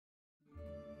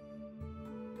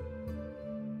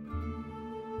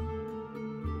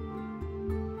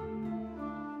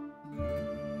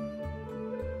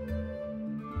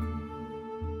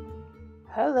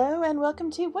Hello and welcome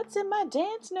to What's in My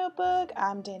Dance Notebook.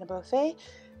 I'm Dana Beaufait,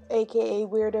 aka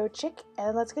Weirdo Chick,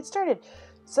 and let's get started.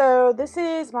 So this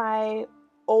is my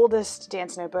oldest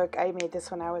dance notebook. I made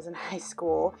this when I was in high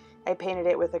school. I painted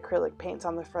it with acrylic paints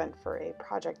on the front for a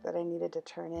project that I needed to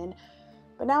turn in.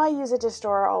 But now I use it to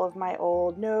store all of my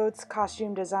old notes,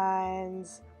 costume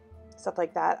designs, stuff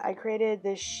like that. I created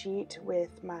this sheet with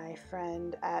my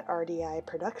friend at RDI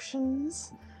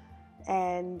Productions,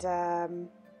 and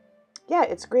yeah,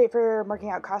 it's great for marking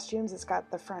out costumes. It's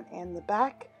got the front and the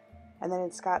back, and then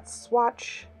it's got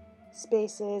swatch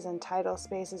spaces and title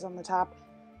spaces on the top.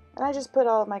 And I just put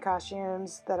all of my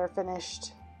costumes that are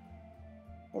finished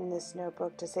in this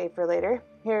notebook to save for later.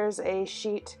 Here's a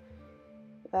sheet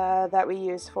that I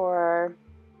use for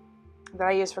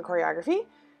choreography,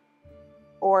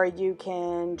 or you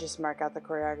can just mark out the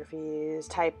choreographies,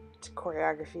 typed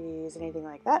choreographies, anything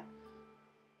like that.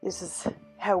 This is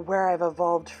where I've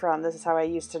evolved from. This is how I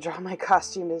used to draw my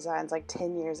costume designs like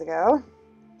 10 years ago.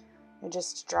 I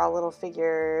just draw little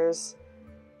figures,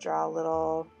 draw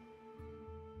little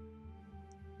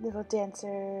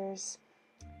dancers.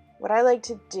 What I like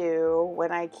to do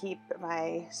when I keep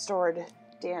my stored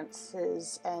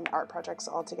dances and art projects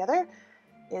all together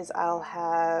is I'll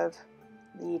have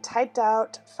the typed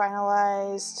out,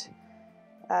 finalized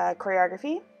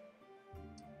choreography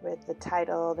with the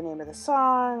title, the name of the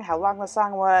song, how long the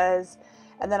song was,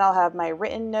 and then I'll have my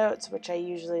written notes, which I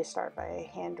usually start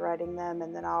by handwriting them,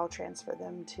 and then I'll transfer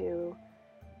them to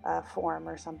a form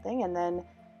or something, and then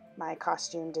my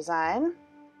costume design,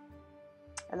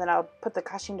 and then I'll put the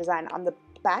costume design on the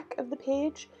back of the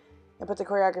page and put the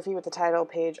choreography with the title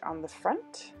page on the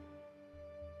front,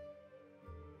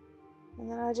 and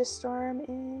then I just store them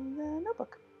in the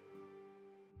notebook.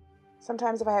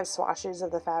 Sometimes if I have swatches of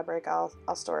the fabric, I'll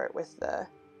store it with the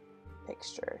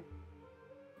picture.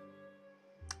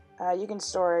 You can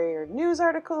store your news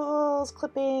articles,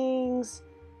 clippings,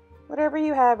 whatever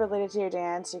you have related to your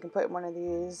dance. You can put in one of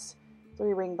these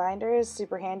 3-ring binders.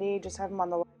 Super handy. Just have them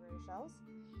on the library shelves.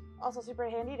 Also super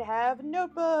handy to have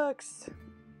notebooks.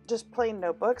 Just plain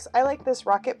notebooks. I like this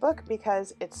Rocket book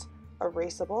because it's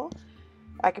erasable.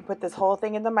 I can put this whole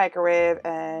thing in the microwave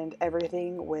and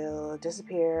everything will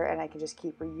disappear, and I can just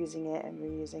keep reusing it and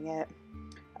reusing it.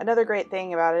 Another great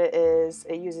thing about it is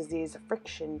it uses these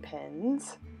friction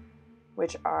pins,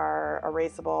 which are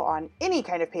erasable on any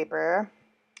kind of paper.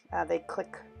 They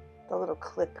click, the little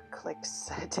clip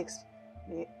clicks. It takes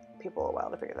people a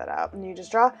while to figure that out. And you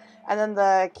just draw. And then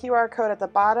the QR code at the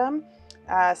bottom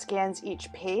scans each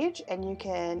page, and you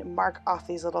can mark off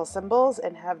these little symbols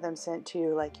and have them sent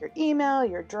to like your email,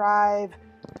 your drive,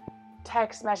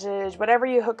 text message, whatever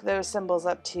you hook those symbols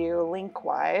up to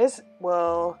link-wise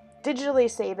will digitally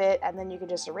save it, and then you can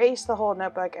just erase the whole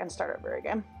notebook and start over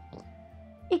again.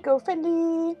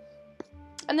 Eco-friendly!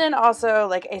 And then also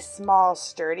like a small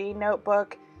sturdy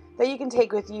notebook that you can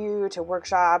take with you to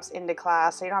workshops, into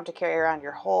class, so you don't have to carry around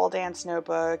your whole dance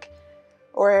notebook.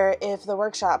 Or if the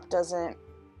workshop doesn't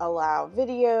allow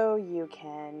video, you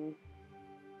can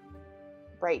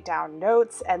write down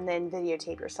notes and then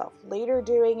videotape yourself later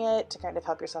doing it to kind of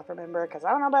help yourself remember, because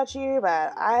I don't know about you,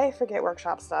 but I forget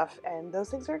workshop stuff, and those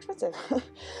things are expensive.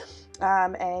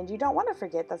 And you don't want to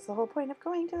forget. That's the whole point of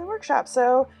going to the workshop.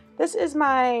 So this is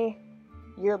my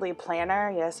yearly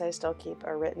planner. Yes, I still keep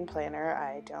a written planner.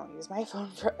 I don't use my phone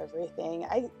for everything.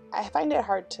 I find it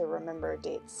hard to remember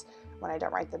dates when I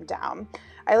don't write them down.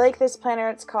 I like this planner.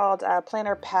 It's called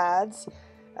Planner Pads,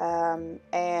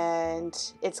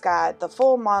 and it's got the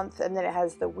full month, and then it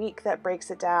has the week that breaks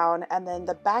it down, and then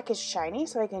the back is shiny,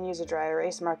 so I can use a dry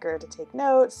erase marker to take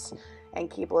notes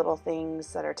and keep little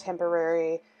things that are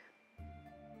temporary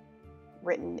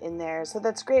written in there. So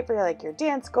that's great for like your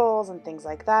dance goals and things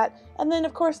like that. And then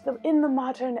of course in the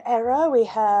modern era we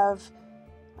have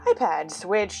iPads,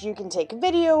 which you can take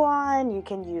video on. You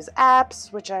can use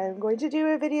apps, which I'm going to do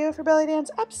a video for belly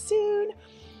dance apps soon.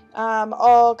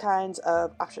 All kinds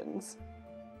of options.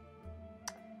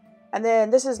 And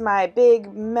then this is my big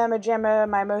Mema Gemma,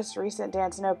 my most recent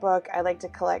dance notebook. I like to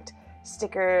collect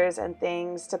stickers and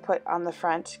things to put on the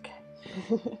front.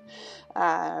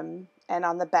 And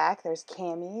on the back there's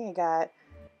Cami. I got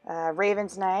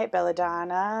Raven's Night,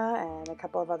 Belladonna, and a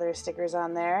couple of other stickers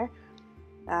on there.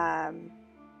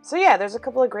 So yeah, there's a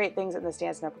couple of great things in this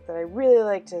dance notebook that I really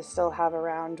like to still have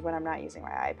around when I'm not using my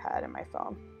iPad and my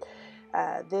phone.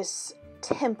 This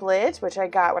template, which I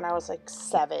got when I was like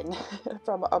 7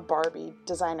 from a Barbie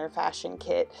designer fashion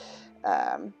kit,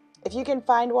 If you can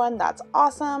find one, that's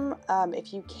awesome.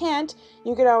 If you can't,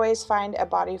 you could always find a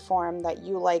body form that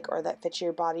you like or that fits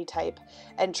your body type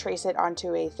and trace it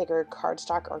onto a thicker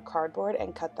cardstock or cardboard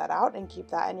and cut that out and keep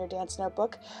that in your dance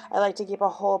notebook. I like to keep a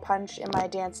hole punch in my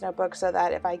dance notebook so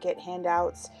that if I get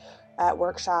handouts at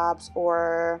workshops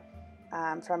or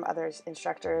from other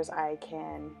instructors, I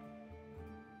can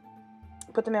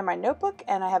put them in my notebook.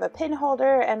 And I have a pin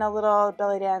holder and a little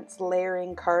belly dance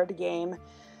layering card game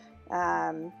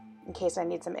in case I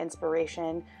need some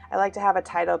inspiration. I like to have a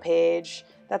title page.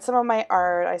 That's some of my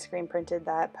art. I screen printed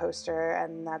that poster,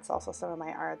 and that's also some of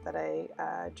my art that I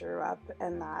drew up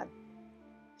and that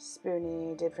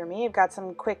Spoonie did for me. I've got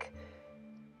some quick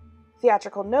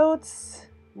theatrical notes,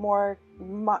 more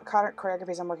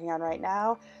choreographies I'm working on right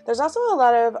now. There's also a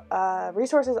lot of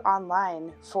resources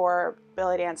online for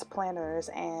belly dance planners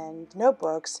and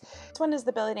notebooks. This one is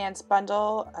the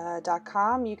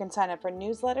bellydancebundle.com. You can sign up for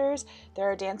newsletters.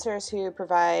 There are dancers who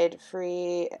provide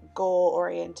free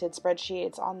goal-oriented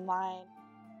spreadsheets online.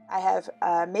 I have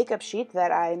a makeup sheet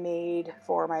that I made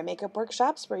for my makeup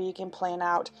workshops where you can plan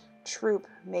out troupe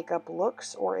makeup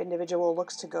looks or individual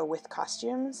looks to go with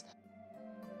costumes.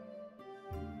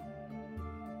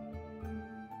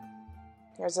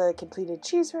 There's a completed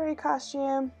Cheese Fairy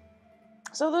costume.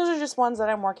 So those are just ones that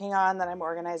I'm working on, that I'm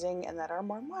organizing, and that are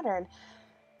more modern.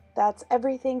 That's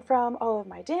everything from all of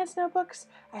my dance notebooks.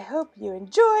 I hope you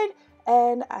enjoyed,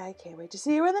 and I can't wait to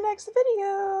see you in the next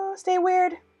video. Stay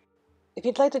weird. If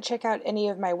you'd like to check out any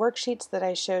of my worksheets that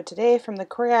I showed today from the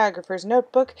Choreographer's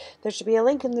Notebook, there should be a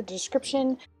link in the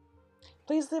description.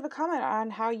 Please leave a comment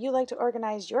on how you like to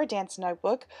organize your dance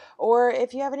notebook, or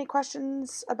if you have any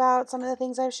questions about some of the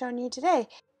things I've shown you today.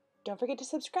 Don't forget to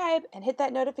subscribe and hit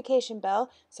that notification bell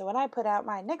so when I put out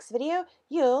my next video,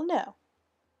 you'll know.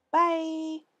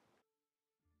 Bye!